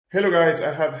Hello guys,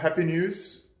 I have happy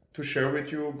news to share with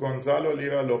you. Gonzalo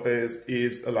Lira López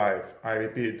is alive. I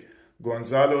repeat,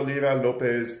 Gonzalo Lira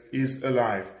López is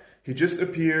alive. He just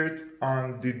appeared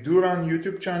on the Duran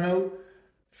YouTube channel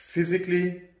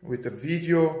physically with a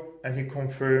video, and he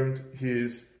confirmed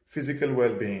his physical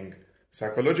well-being.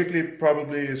 Psychologically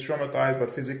probably is traumatized,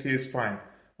 but physically is fine.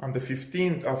 On the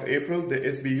 15th of April, the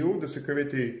SBU, the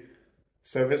security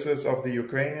services of the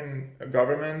Ukrainian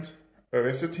government,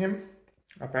 arrested him.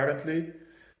 Apparently,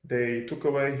 they took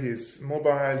away his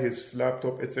mobile, his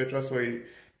laptop, etc. So he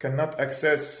cannot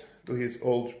access to his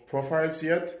old profiles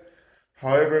yet.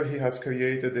 However, he has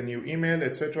created a new email,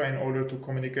 etc. in order to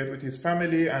communicate with his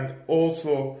family and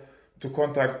also to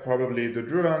contact probably the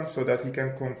Duran so that he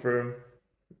can confirm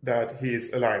that he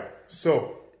is alive.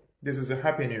 So, this is a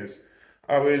happy news.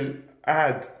 I will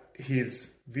add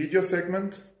his video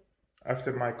segment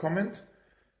after my comment,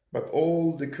 but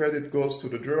all the credit goes to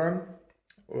the Duran.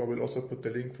 I will also put the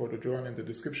link for the Duran in the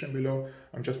description below.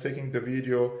 I'm just taking the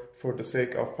video for the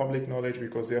sake of public knowledge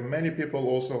because there are many people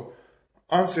also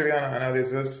on Syrian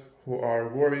analysis who are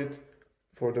worried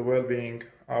for the well-being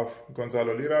of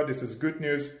Gonzalo Lira. This is good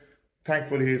news.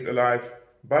 Thankfully he is alive.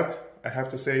 But I have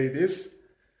to say this,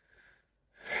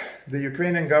 the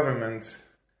Ukrainian government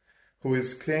who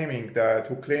claims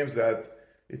that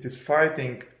it is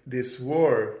fighting this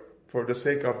war for the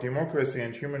sake of democracy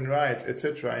and human rights,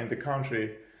 etc. in the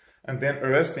country, and then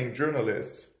arresting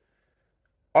journalists.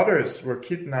 Others were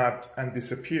kidnapped and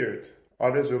disappeared.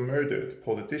 Others were murdered,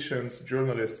 politicians,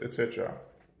 journalists, etc.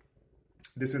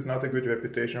 This is not a good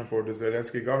reputation for the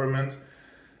Zelensky government.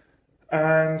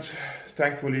 And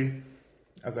thankfully,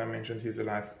 as I mentioned, he's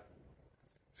alive.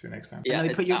 See you next time. Yeah, let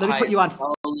me put you on.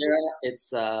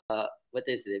 It's what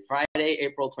is it? Friday,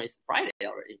 April 20th. Friday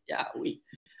already. Yeah, a week.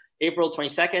 April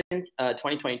 22nd,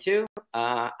 2022.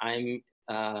 I'm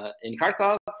in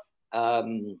Kharkov.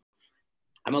 I'm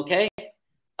okay.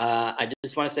 I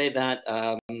just want to say that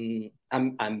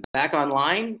I'm back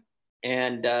online,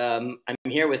 and I'm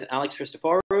here with Alex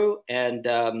Christoforou, and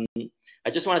I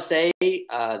just want to say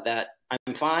that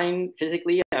I'm fine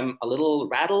physically. I'm a little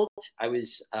rattled. I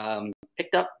was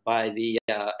picked up by the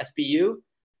SBU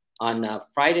on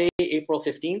Friday, April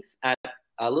 15th at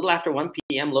a little after 1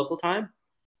 p.m. local time.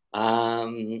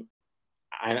 I'm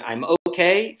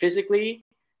okay physically.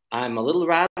 I'm a little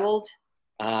rattled.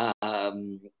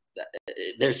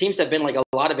 There seems to have been like a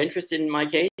lot of interest in my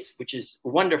case, which is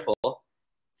wonderful.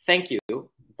 Thank you.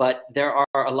 But there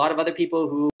are a lot of other people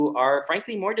who are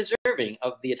frankly more deserving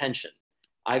of the attention.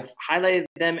 I've highlighted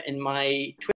them in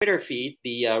my Twitter feed,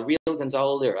 the real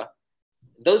Gonzalo Lira.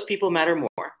 Those people matter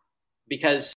more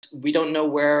because we don't know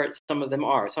where some of them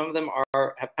are. Some of them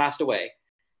have passed away,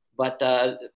 but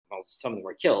well, some of them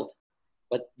were killed.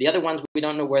 But the other ones, we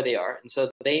don't know where they are, and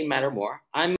so they matter more.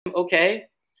 I'm okay.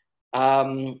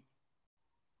 I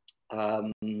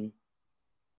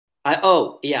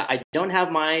don't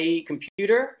have my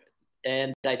computer,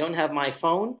 and I don't have my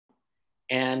phone,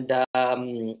 and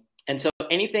so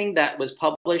anything that was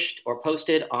published or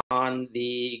posted on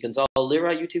the Gonzalo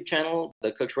Lira YouTube channel,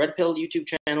 the Coach Red Pill YouTube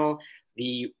channel,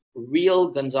 the real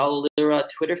Gonzalo Lira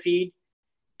Twitter feed,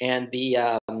 and the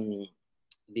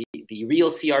real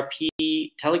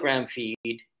CRP Telegram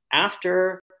feed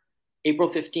after April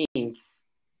 15th,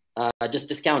 just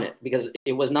discount it because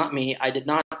it was not me. I did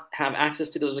not have access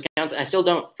to those accounts, and I still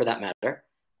don't, for that matter.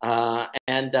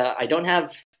 And I don't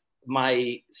have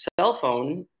my cell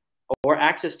phone or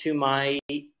access to my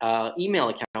email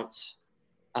accounts.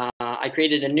 I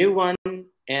created a new one,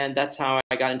 and that's how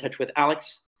I got in touch with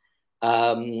Alex.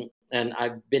 And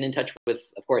I've been in touch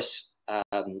with, of course,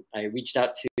 I reached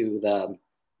out to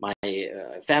my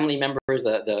family members,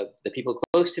 the people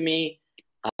close to me,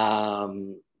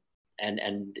 and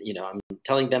you know, I'm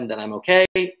telling them that I'm okay.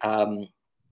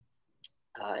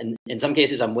 In some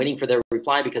cases, I'm waiting for their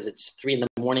reply because it's 3 in the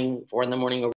morning, 4 in the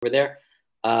morning over there.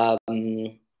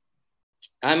 I'm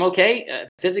okay.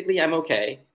 Physically, I'm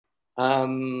okay. I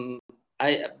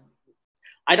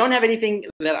don't have anything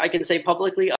that I can say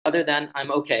publicly other than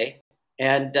I'm okay.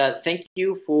 And thank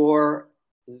you for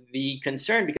the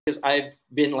concern, because I've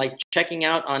been like checking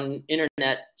out on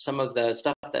internet some of the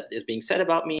stuff that is being said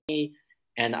about me,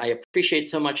 and I appreciate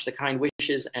so much the kind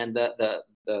wishes and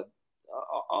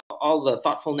all the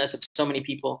thoughtfulness of so many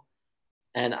people,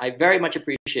 and I very much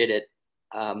appreciate it.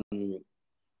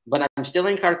 But I'm still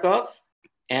in Kharkov,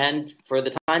 and for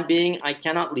the time being, I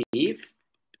cannot leave.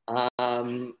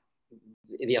 The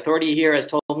authority here has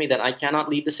told me that I cannot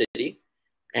leave the city.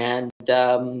 And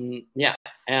yeah,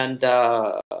 and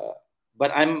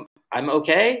but I'm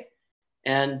okay,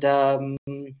 and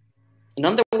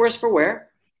none the worse for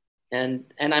wear. and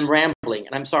I'm rambling,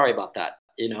 and I'm sorry about that.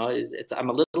 You know, I'm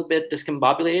a little bit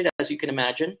discombobulated, as you can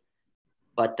imagine,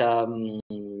 but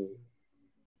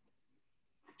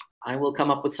I will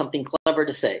come up with something clever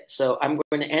to say. So I'm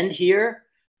going to end here.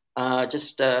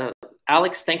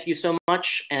 Alex, thank you so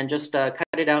much, and just cut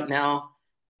it out now,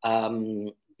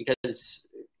 because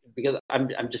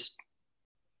I'm just.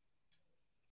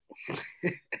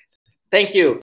 Thank you.